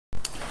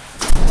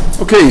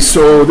Okay,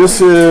 so this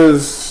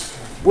is,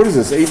 what is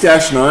this,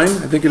 8-9, I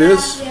think it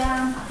is?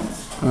 Yeah.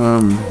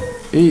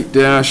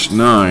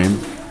 8-9.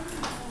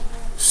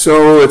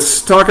 So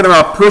it's talking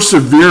about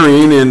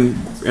persevering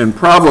in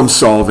problem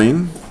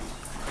solving.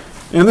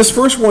 And this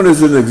first one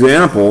is an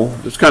example.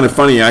 It's kind of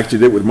funny, I actually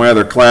did it with my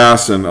other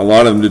class, and a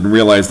lot of them didn't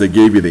realize they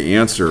gave you the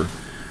answer.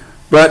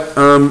 But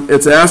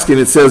it's asking,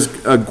 it says,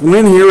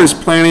 Gwen here is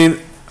planning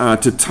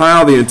to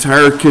tile the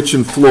entire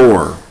kitchen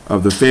floor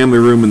of the family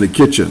room and the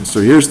kitchen.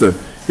 So here's the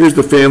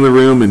family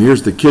room and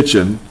here's the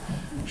kitchen.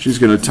 She's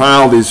going to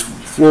tile these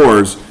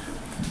floors.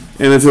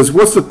 And it says,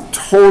 what's the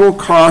total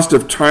cost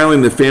of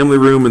tiling the family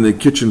room and the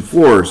kitchen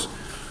floors?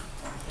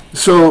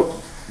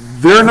 So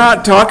they're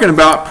not talking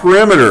about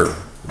perimeter.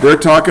 They're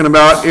talking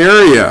about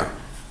area.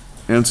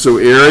 And so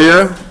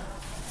area,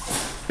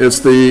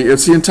 it's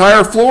the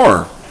entire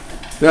floor.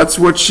 That's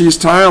what she's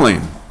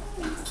tiling.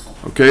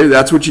 Okay,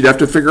 that's what you'd have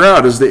to figure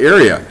out is the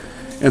area.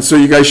 And so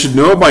you guys should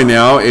know by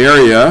now,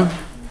 area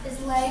Is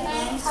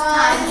length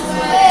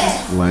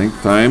times width.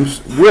 length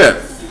times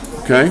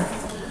width. Okay?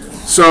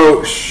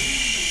 So,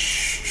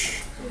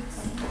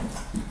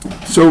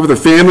 for the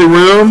family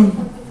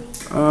room,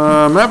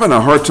 I'm having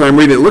a hard time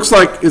reading. It looks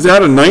like, is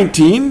that a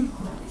 19?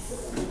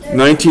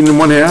 19 and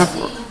 1/2?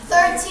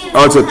 13.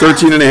 Oh, it's a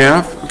 13 and a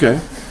half? Okay.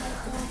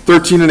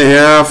 13 and a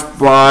half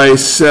by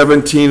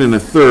 17 and a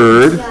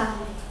third. Yeah.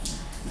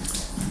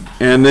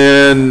 And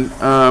then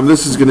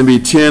this is going to be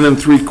 10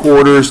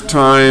 3/4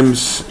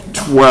 times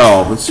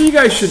 12. And so you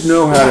guys should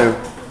know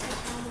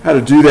how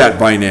to do that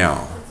by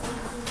now.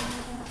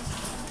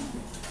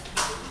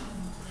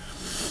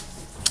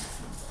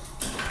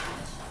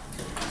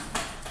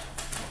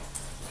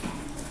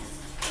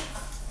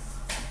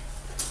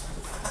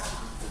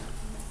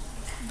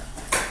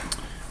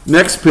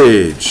 Next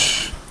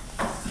page.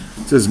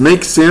 It says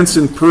make sense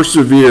and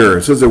persevere.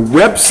 It says a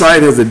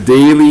website has a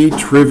daily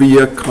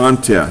trivia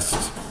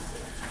contest.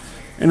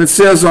 And it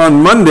says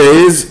on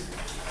Mondays,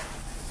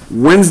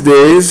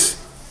 Wednesdays,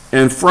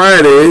 and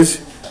Fridays,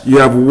 you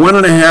have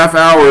 1.5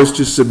 hours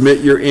to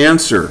submit your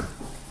answer.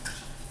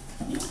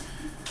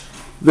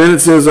 Then it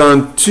says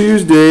on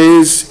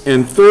Tuesdays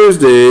and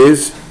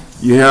Thursdays,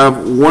 you have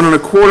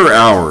 1.25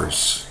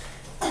 hours.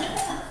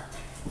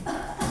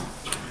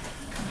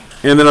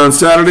 And then on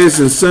Saturdays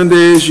and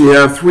Sundays, you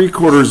have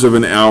 3/4 of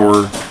an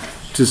hour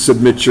to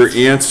submit your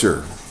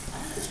answer.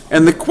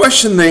 And the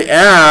question they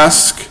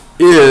ask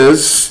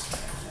is,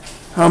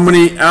 how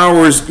many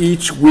hours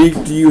each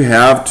week do you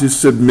have to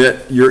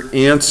submit your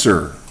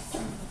answer?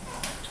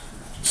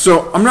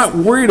 So I'm not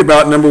worried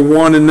about number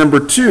 1 and number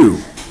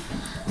 2.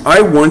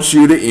 I want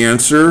you to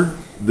answer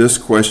this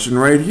question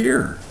right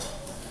here.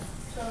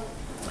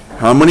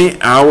 How many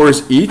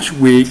hours each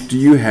week do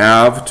you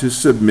have to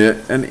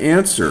submit an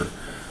answer?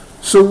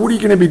 So what are you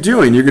going to be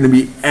doing? You're going to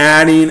be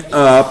adding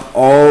up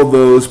all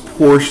those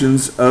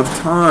portions of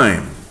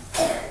time.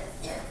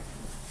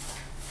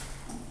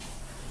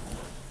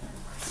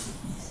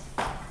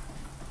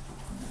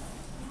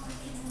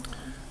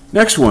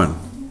 Next one.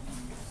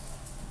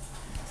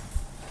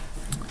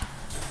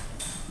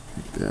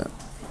 Like that.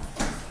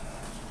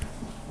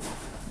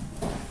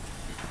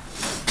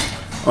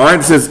 All right,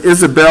 it says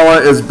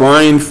Isabella is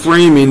buying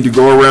framing to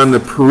go around the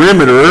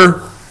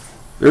perimeter.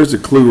 There's a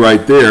clue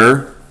right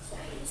there.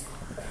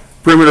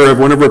 Perimeter of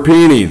one of her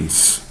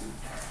paintings.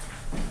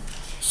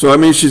 So that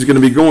means she's going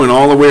to be going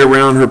all the way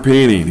around her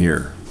painting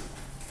here.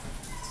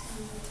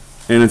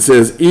 And it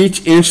says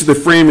each inch of the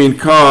framing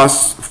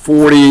costs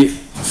 40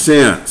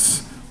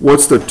 cents.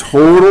 What's the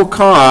total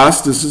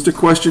cost? This is the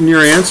question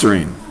you're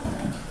answering.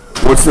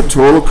 What's the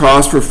total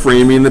cost for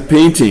framing the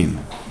painting?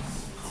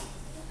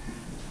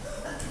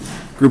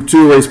 Group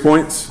 2 raise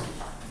points.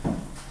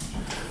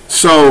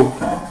 So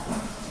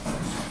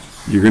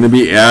you're going to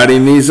be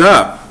adding these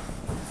up.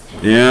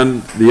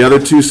 And the other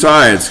two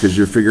sides, because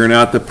you're figuring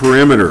out the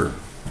perimeter.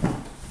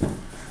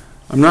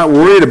 I'm not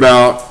worried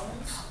about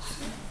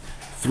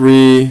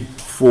 3,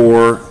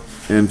 4,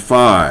 and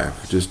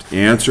 5. Just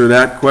answer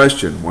that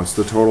question. What's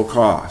the total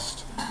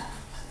cost?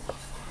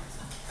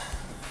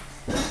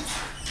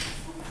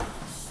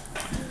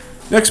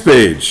 Next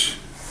page.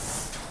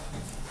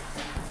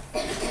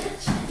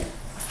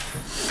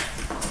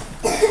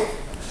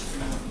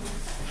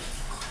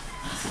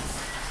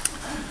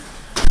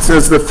 It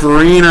says the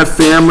Farina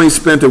family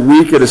spent a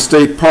week at a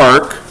state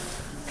park.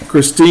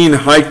 Christine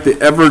hiked the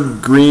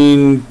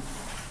Evergreen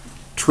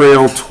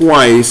Trail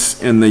twice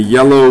and the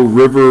Yellow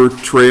River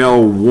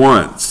Trail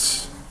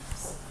once.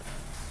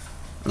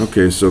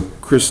 Okay, so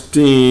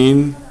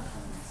Christine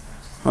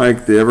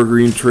hiked the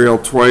Evergreen Trail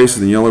twice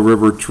and the Yellow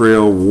River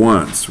Trail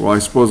once. Well, I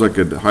suppose I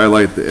could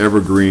highlight the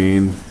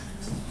Evergreen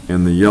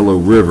and the Yellow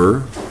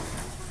River.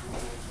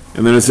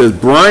 And then it says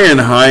Brian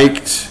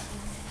hiked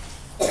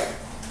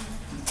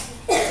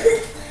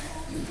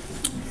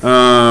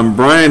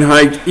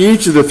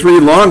each of the 3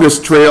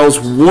 longest trails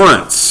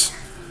once.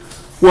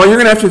 Well, you're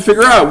going to have to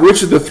figure out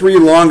which of the 3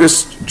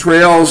 longest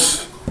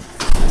trails,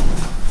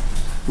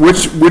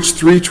 which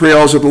 3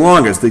 trails are the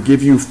longest. They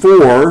give you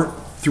 4,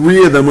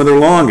 3 of them are the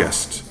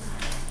longest.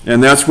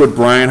 And that's what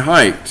Brian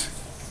hiked.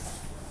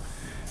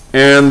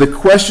 And the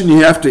question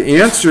you have to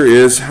answer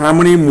is, how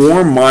many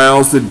more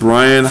miles did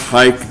Brian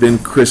hike than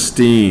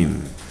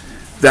Christine?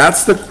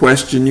 That's the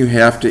question you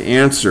have to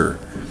answer.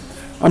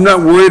 I'm not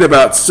worried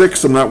about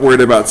 6, I'm not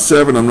worried about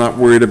 7, I'm not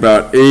worried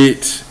about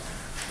 8.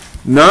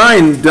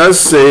 9 does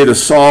say to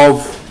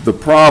solve the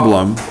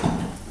problem.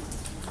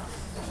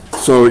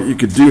 So you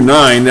could do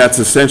 9, that's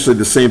essentially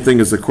the same thing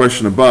as the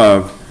question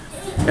above.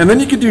 And then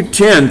you could do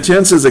 10.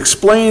 10 says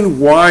explain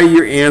why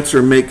your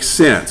answer makes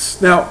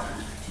sense. Now,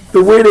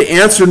 the way to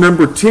answer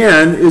number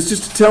 10 is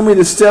just to tell me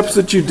the steps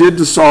that you did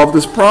to solve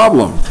this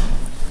problem.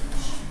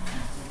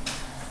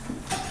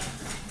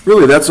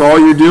 Really, that's all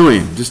you're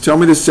doing. Just tell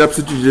me the steps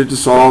that you did to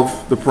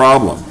solve the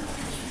problem.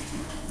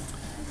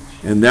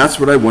 And that's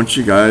what I want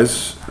you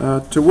guys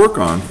to work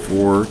on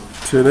for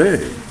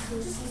today.